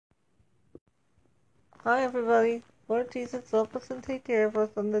Hi, everybody. Lord Jesus, help us and take care of us.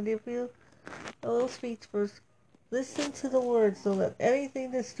 I'm going to give you a little speech first. Listen to the words. Don't let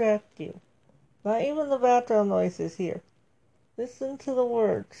anything distract you. Not even the background noises here. Listen to the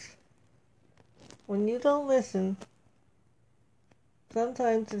words. When you don't listen,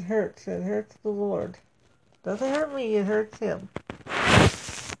 sometimes it hurts. It hurts the Lord. Doesn't hurt me, it hurts him.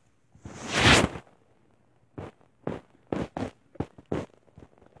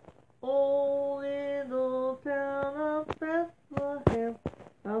 Oh, little town of Bethlehem,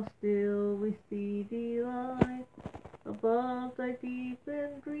 how still we see thee lie. Above thy deep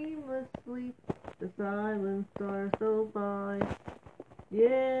and dreamless sleep, the silent stars go by.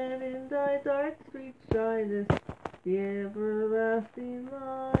 Yet in thy dark streets shineth the everlasting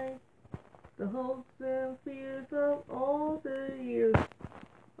light. The hopes and fears of all the years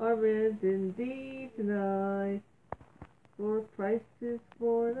are rent in thee tonight. For Christ is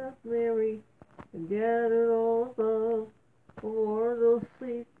born of Mary, and gathered all above. The mortals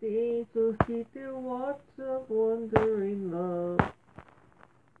sleep, the angels keep their watch of wondering love.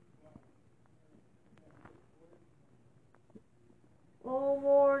 All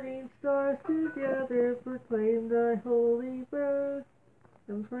morning stars together proclaim thy holy birth,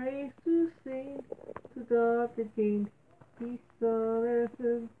 and praise to sing to God the King. Peace on earth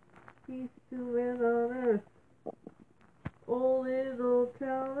and peace to men on earth. O little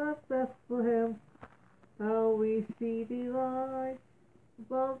town of Bethlehem, how we see thee lie.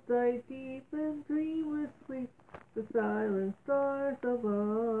 Above thy deep and dreamless sleep, the silent stars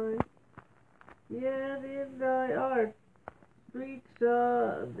abide. Yet in thy art street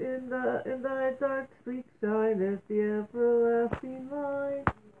in thy dark street shineth the everlasting light.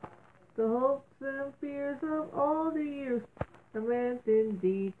 The hopes and fears of all the years are meant in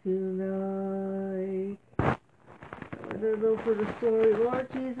thee tonight. I don't know for the story. Lord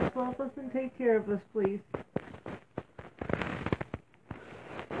Jesus, help us and take care of us, please.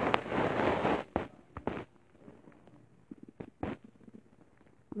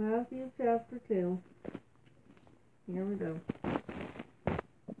 Matthew chapter 2. Here we go.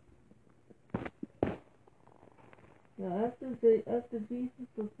 Now after Jesus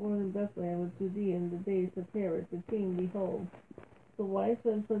was born in Bethlehem of Judea in the days of Herod the king, behold, the wise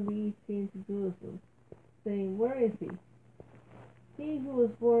men from the east came to Jerusalem, saying, Where is he? He who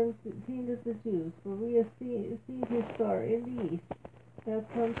was born King of the Jews, for we have seen his star in the east, and have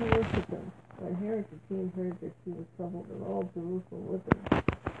come to worship him. But Herod the king heard that he was troubled, and all Jerusalem with him.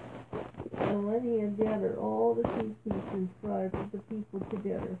 And when he had gathered all the chief priests and scribes of the people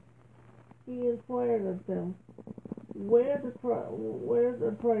together, he inquired of them where the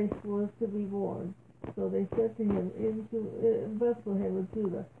Christ was to be born. So they said to him, in Bethlehem of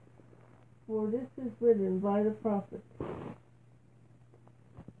Judah, for this is written by the prophet.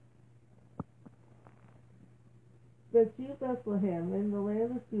 But you, Bethlehem, in the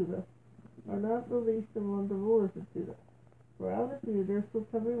land of Judah, are not the least among the rulers of Judah. For out of you there shall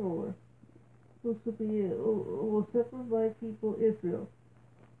come a ruler, who will shepherd my people Israel.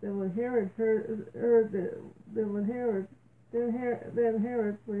 Then when Herod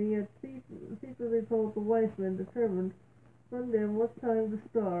when he had secretly told the wise men, determined from them what time the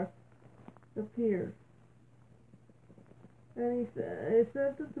star appeared. And he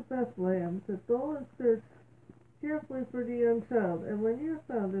said to Bethlehem, to go and search carefully for the young child, and when you have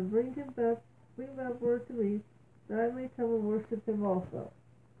found him, bring back word to me, that I may come and worship him also.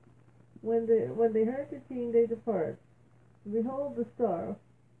 When they heard the king, they departed. And behold, the star,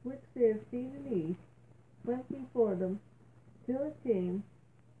 which they had seen in the east, went before them, till it came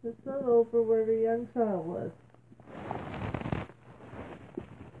and stood over where the young child was.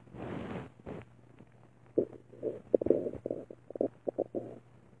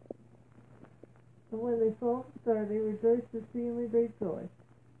 And when they saw the star, they rejoiced exceedingly great joy.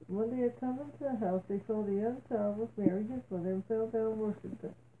 And when they had come into the house, they saw the young child with Mary his mother, and fell down and worshipped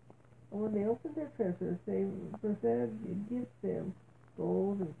him. And when they opened their treasures, they presented gifts to him,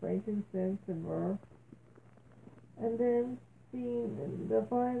 gold and frankincense and myrrh. And then, being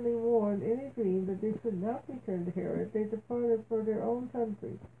divinely warned in a dream that they should not return to Herod, they departed for their own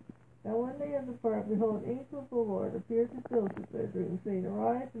country. Now when they had departed, behold, an angel of the Lord appeared to Joseph in a dream, saying,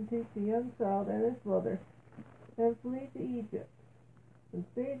 Arise and take the young child and his mother, and flee to Egypt, and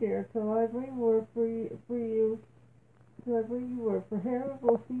stay there till I bring word for you. Till I bring you word, for Herod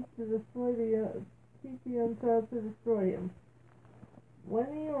will seek the young child to destroy him.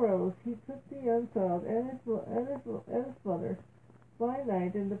 When he arose, he took the young child and his mother by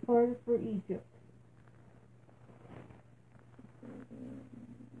night and departed for Egypt,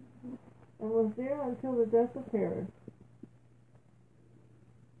 and was there until the death of Herod.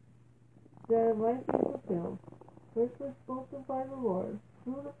 that it might be fulfilled, which was spoken by the Lord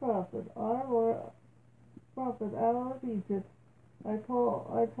through the prophet, our Lord, prophet out of Egypt. I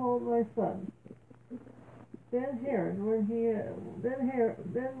told my son. Then when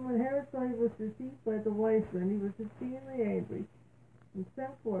Herod saw he was deceived by the wise men, he was exceedingly angry, and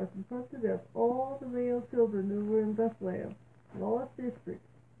sent forth and put to death all the male children who were in Bethlehem, and all its districts,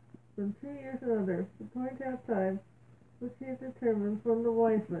 from 2 years and under, to point out time which he had determined from the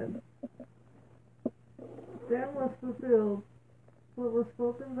wise men. Then was fulfilled what was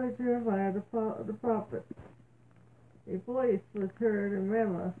spoken by Jeremiah the prophet. A voice was heard in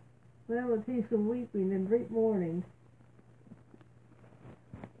Ramah, lamentation, weeping, and great mourning.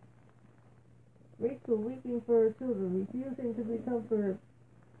 Rachel weeping for her children, refusing to be comforted,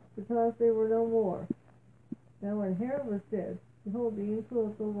 because they were no more. Now when Herod was dead, behold, the angel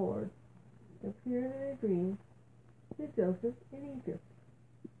of the Lord appeared in a dream to Joseph in Egypt.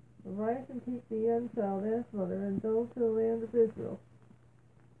 Arise and take the young child and his mother, and go to the land of Israel,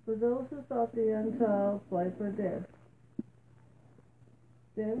 for those who thought the young child's life were dead.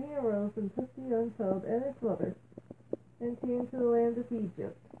 Then he arose and took the young child and his mother, and came to the land of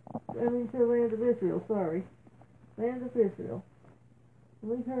Egypt. To the land of Israel, land of Israel.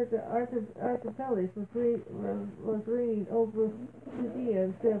 And we heard that Archelaus was reigning over Judea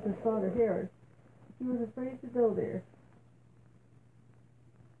instead of his father Herod. He was afraid to go there.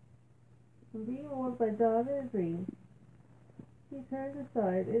 And being warned by God in a dream, he turned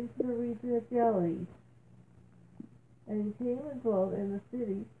aside into the region of Galilee, and he came and dwelt in the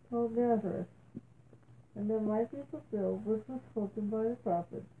city called Nazareth, and there might be fulfilled which was spoken by the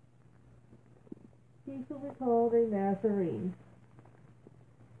prophet. He shall be called a Nazarene.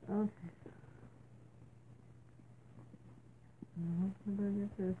 Okay. What did I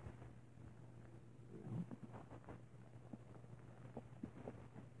get this?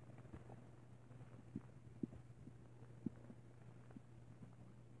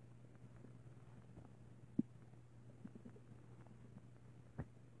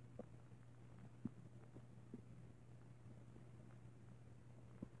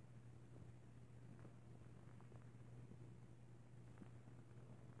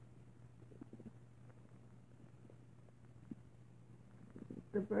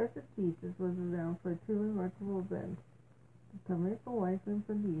 The birth of Jesus was renowned for two remarkable events: the coming of the wise men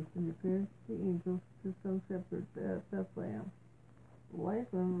from the east and the appearance of the angels to some shepherds at Bethlehem. The wise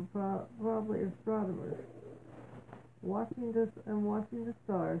men were probably astronomers, watching the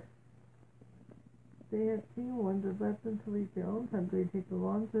stars. They had seen one that led them to leave their own country and take a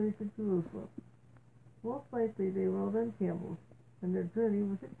long journey to Jerusalem. Most likely they rode on camels, and their journey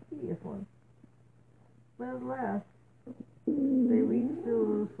was a tedious one. But at last they reached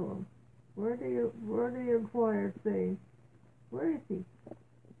Jerusalem, where they inquired, saying, "Where is he?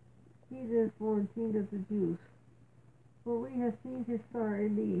 He that is born King of the Jews. For we have seen his star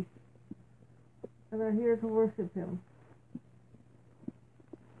in the east, and are here to worship him."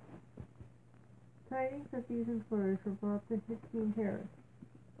 Tidings of these inquiries were brought to King Herod,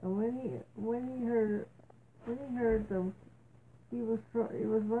 and when he heard them, he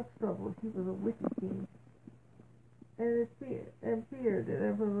was much troubled. He was a wicked king, and feared that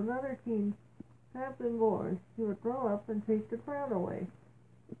if another king had been born, he would grow up and take the crown away.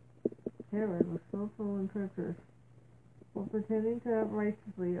 Herod was so cruel and treacherous. While pretending to act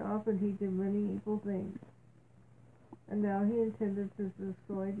righteously, often he did many evil things. And now he intended to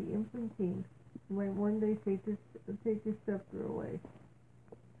destroy the infant king, who might one day take his scepter away.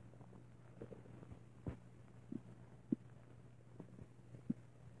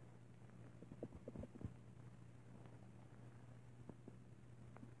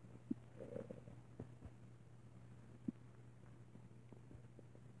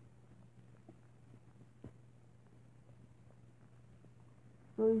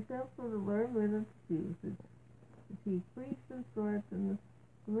 So he sent for the learned men of the Jews, the chief priests and scribes, and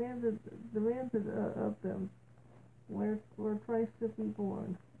demanded of them where Christ should be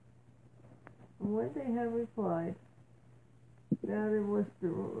born. And when they had replied that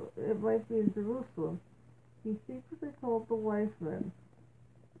it might be in Jerusalem, he secretly called the wise men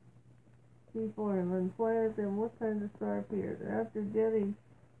before him and inquired them what time the star appeared. After getting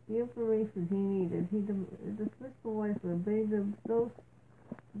the information he needed, he dismissed the wise men, bade them go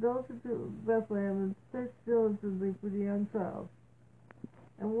to Bethlehem and search diligently for the young child.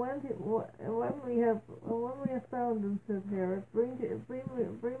 And when we have found him, said Herod, bring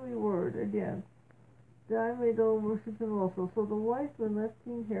me word again, that I may go and worship him also. So the wise men left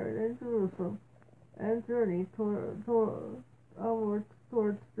King Herod in Jerusalem and journeyed onwards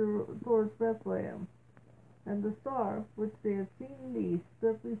towards Bethlehem. And the star, which they had seen in the east,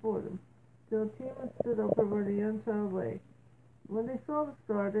 stood before them. till Tima stood over where the young child lay. When they saw the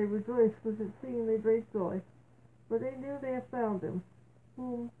star, they rejoiced with exceedingly great joy, for they knew they had found him,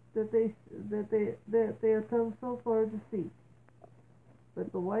 whom that they had come so far to seek.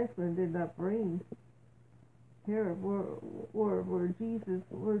 But the wise men did not bring Herod where Jesus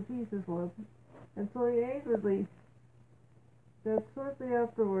was, and so he angrily that shortly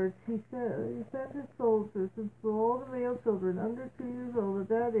afterwards he sent his soldiers and slew all the male children under 2 years old at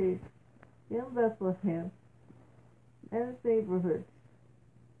that age in Bethlehem and its neighborhood.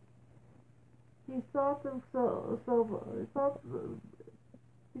 He thought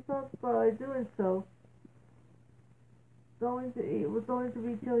by doing so was going to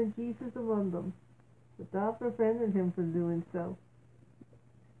be killing Jesus among them, but God prevented him from doing so.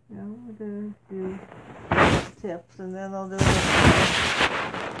 Now I'm going to do tips, and then I'll do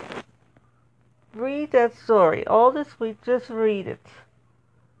it. Read that story. All this week, just read it.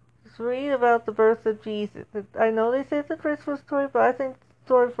 Just read about the birth of Jesus. I know they say it's a Christmas story, but I think it's a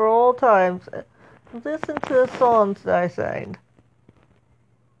story for all times. Listen to the songs that I sang.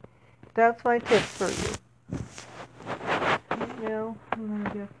 That's my tip for you. Now, I'm going to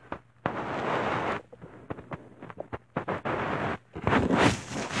get...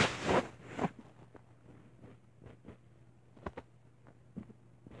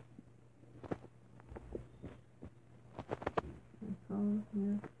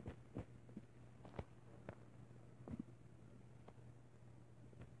 Here.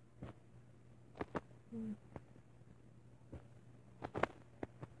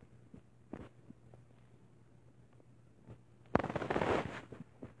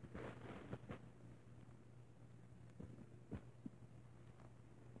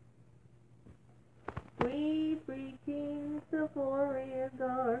 We three kings of Orient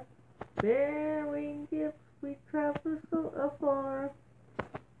are, bearing gifts we travel so afar,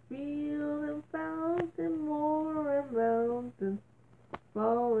 field and fountain, moor and mountain,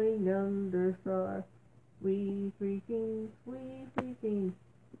 falling under star. We three kings,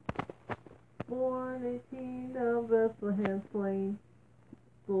 born a king of Bethlehem plain,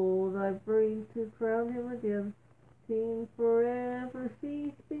 gold I bring to crown him again, king forever,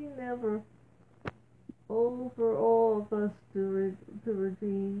 ceasing never, oh, for all of us to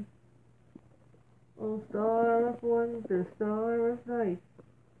redeem. O star of wonder, star of night,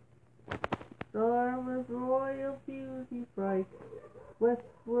 star with royal beauty bright,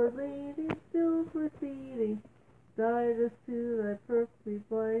 westward leading, still proceeding, guide us to thy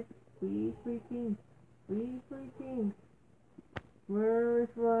perfect light. We three kings, myrrh is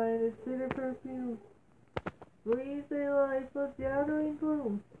wine, its bitter perfume, breathe a life of gathering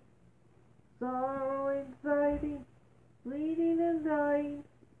gloom, sorrow, anxiety, bleeding and dying,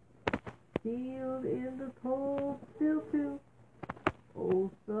 sealed in the cold still too.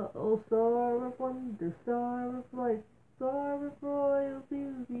 O star of wonder, star of light, star of royal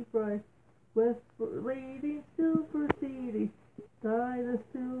beauty bright, westward leading, still proceeding, guide us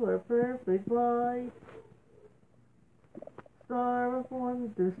to our perfect light. Star of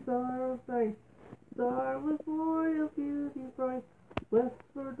wonder, star of night, star with royal beauty bright,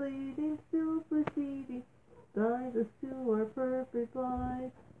 westward leading, still proceeding, guide us to our perfect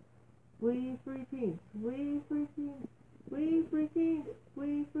light. We three kings,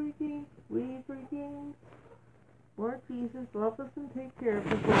 Lord Jesus, love us and take care of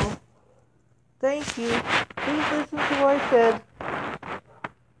us all. Thank you. Please listen to what I said.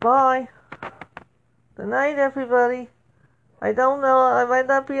 Bye. Good night, everybody. I don't know, I might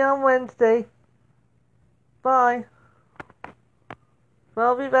not be on Wednesday. Bye.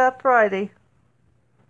 I'll be back Friday.